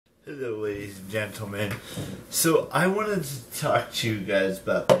Hello, ladies and gentlemen. So I wanted to talk to you guys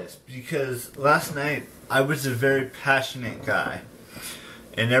about this because last night I was a very passionate guy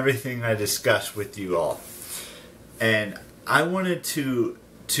in everything I discussed with you all. And I wanted to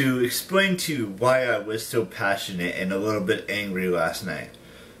explain to you why I was so passionate and a little bit angry last night.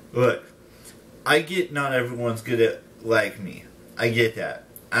 Look, I get not everyone's gonna like me. I get that.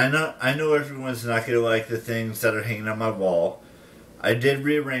 I know everyone's not gonna like the things that are hanging on my wall. I did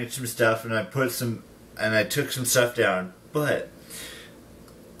rearrange some stuff and I took some stuff down, but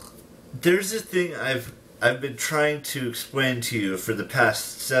there's a thing I've been trying to explain to you for the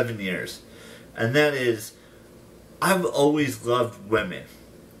past 7 years, and that is I've always loved women.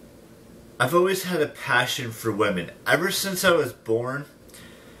 I've always had a passion for women. Ever since I was born,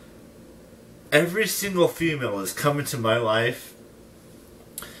 every single female that's come into my life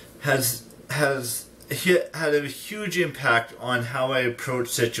has had a huge impact on how I approach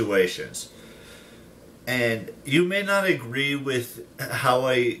situations. And you may not agree with how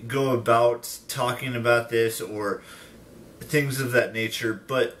I go about talking about this or things of that nature,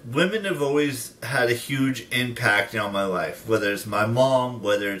 but women have always had a huge impact on my life. Whether it's my mom,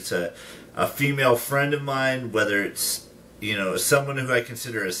 whether it's a female friend of mine, whether it's, someone who I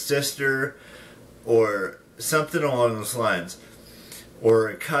consider a sister or something along those lines. Or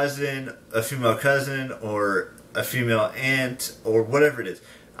a cousin, a female cousin, or a female aunt, or whatever it is.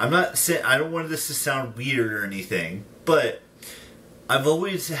 I'm not saying, I don't want this to sound weird or anything, but I've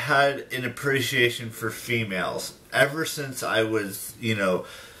always had an appreciation for females ever since I was,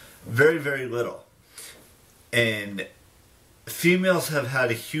 very, very little. And females have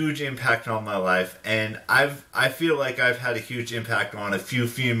had a huge impact on my life, and I feel like I've had a huge impact on a few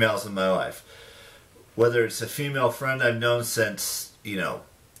females in my life. Whether it's a female friend I've known since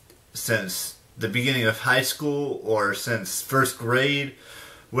the beginning of high school or since first grade,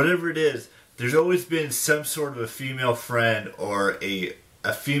 whatever it is, there's always been some sort of a female friend or a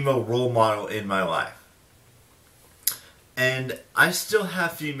female role model in my life. And I still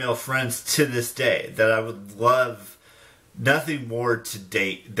have female friends to this day that I would love nothing more to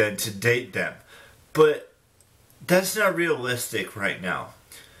date than to date them. But that's not realistic right now.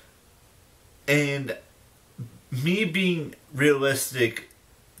 And me being realistic,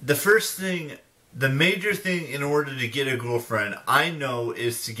 the major thing in order to get a girlfriend, I know,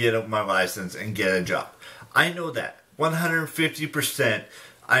 is to get up my license and get a job. I know that. 150%.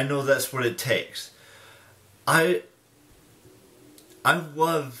 I know that's what it takes. I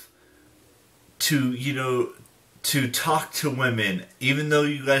love to talk to women, even though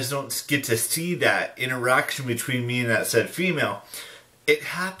you guys don't get to see that interaction between me and that said female. It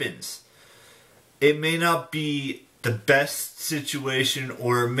happens. It may not be the best situation,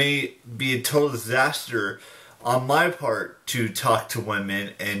 or it may be a total disaster on my part to talk to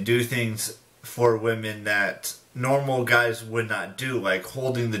women and do things for women that normal guys would not do, like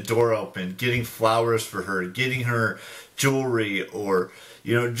holding the door open, getting flowers for her, getting her jewelry, or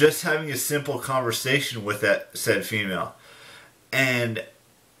just having a simple conversation with that said female. And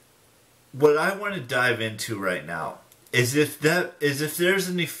what I want to dive into right now is if there's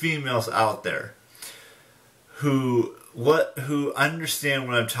any females out there who understand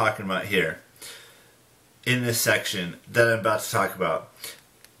what I'm talking about here in this section that I'm about to talk about.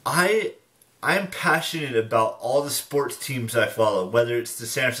 I'm passionate about all the sports teams I follow, whether it's the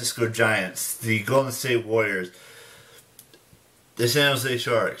San Francisco Giants, the Golden State Warriors, the San Jose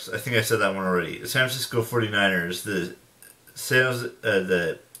Sharks, I think I said that one already, the San Francisco 49ers, the San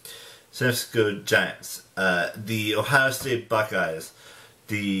Francisco Giants, the Ohio State Buckeyes,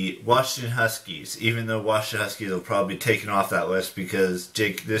 the Washington Huskies, even though Washington Huskies will probably be taken off that list because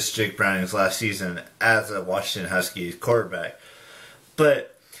Jake Browning's last season as a Washington Huskies quarterback.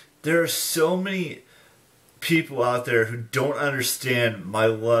 But there are so many people out there who don't understand my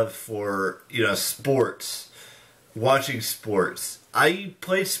love for, sports, watching sports. I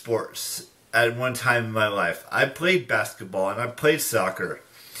played sports at one time in my life. I played basketball and I played soccer.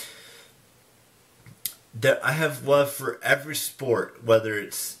 That I have love for every sport, whether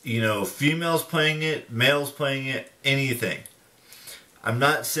it's, females playing it, males playing it, anything. I'm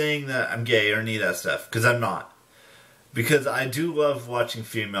not saying that I'm gay or any of that stuff, because I'm not. Because I do love watching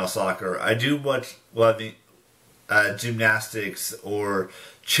female soccer. I do love gymnastics or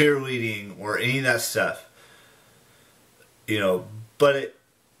cheerleading or any of that stuff. But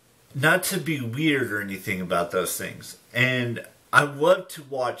not to be weird or anything about those things. And I love to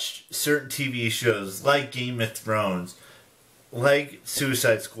watch certain TV shows like Game of Thrones, like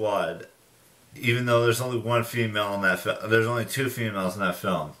Suicide Squad, even though there's only one female in that film. There's only two females in that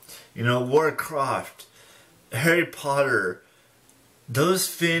film. Lara Croft, Harry Potter, those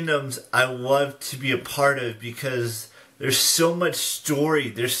fandoms I love to be a part of because there's so much story,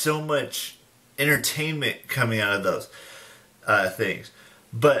 there's so much entertainment coming out of those things.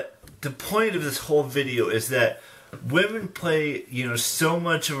 But the point of this whole video is that women play, so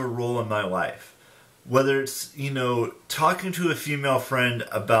much of a role in my life. Whether it's, talking to a female friend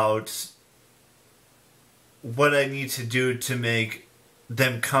about what I need to do to make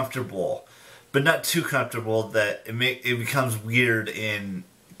them comfortable, but not too comfortable that it becomes weird and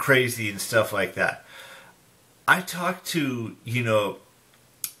crazy and stuff like that. I talk to,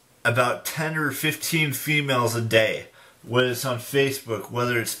 about 10 or 15 females a day, whether it's on Facebook,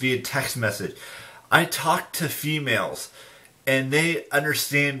 whether it's via text message. I talk to females and they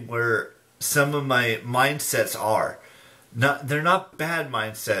understand where some of my mindsets are. They're not bad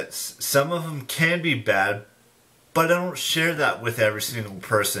mindsets. Some of them can be bad, but I don't share that with every single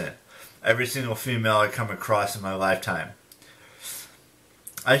person, every single female I come across in my lifetime.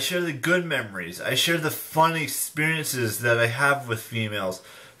 I share the good memories. I share the fun experiences that I have with females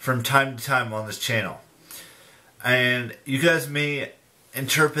from time to time on this channel. And you guys may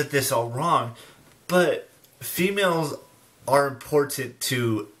interpret this all wrong, but females are important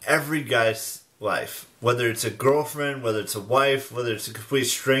to every guy's life. Whether it's a girlfriend, whether it's a wife, whether it's a complete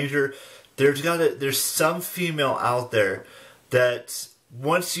stranger, there's some female out there that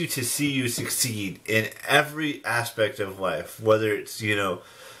wants you to see you succeed in every aspect of life. Whether it's,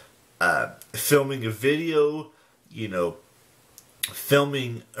 filming a video,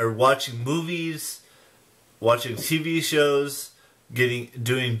 filming or watching movies, watching TV shows,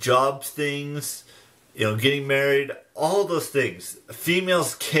 doing job things, getting married, all those things.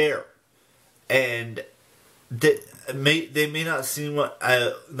 Females care, and they may not seem not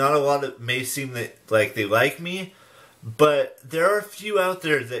a lot of may seem like they like me, but there are a few out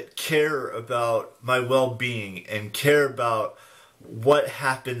there that care about my well-being and care about what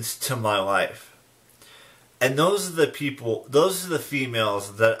happens to my life. And those are the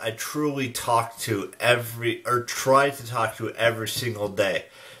females that I truly talk to try to talk to every single day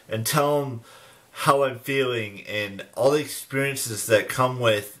and tell them how I'm feeling and all the experiences that come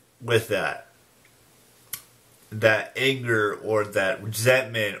with that anger or that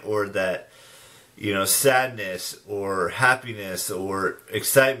resentment or that, sadness or happiness or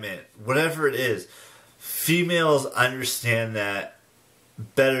excitement, whatever it is. Females understand that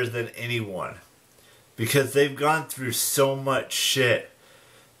better than anyone because they've gone through so much shit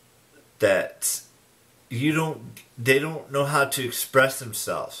that they don't know how to express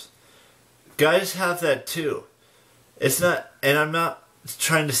themselves. Guys have that too. It's not, and I'm not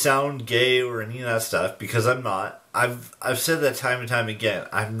trying to sound gay or any of that stuff because I'm not. I've said that time and time again.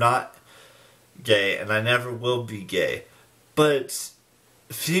 I'm not gay and I never will be gay. But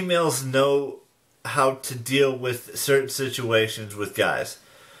females know how to deal with certain situations with guys.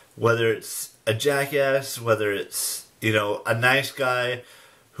 Whether it's a jackass, whether it's, a nice guy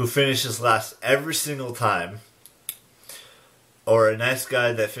who finishes last every single time, or a nice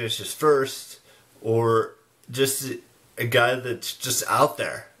guy that finishes first, or just a guy that's just out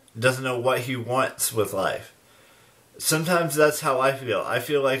there, doesn't know what he wants with life. Sometimes that's how I feel. I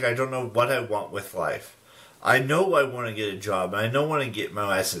feel like I don't know what I want with life. I know I want to get a job, and I know I want to get my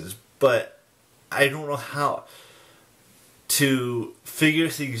license, but I don't know how to figure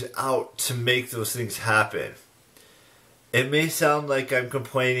things out to make those things happen. It may sound like I'm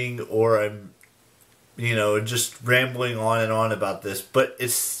complaining or I'm, just rambling on and on about this, but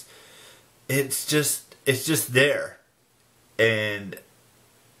it's just there. And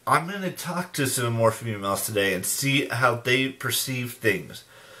I'm going to talk to some more females today and see how they perceive things.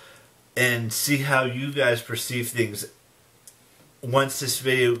 And see how you guys perceive things once this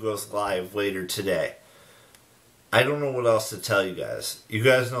video goes live later today. I don't know what else to tell you guys. You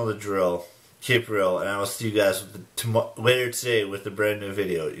guys know the drill. Keep real. And I will see you guys later today with a brand new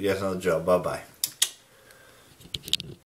video. You guys know the drill. Bye-bye.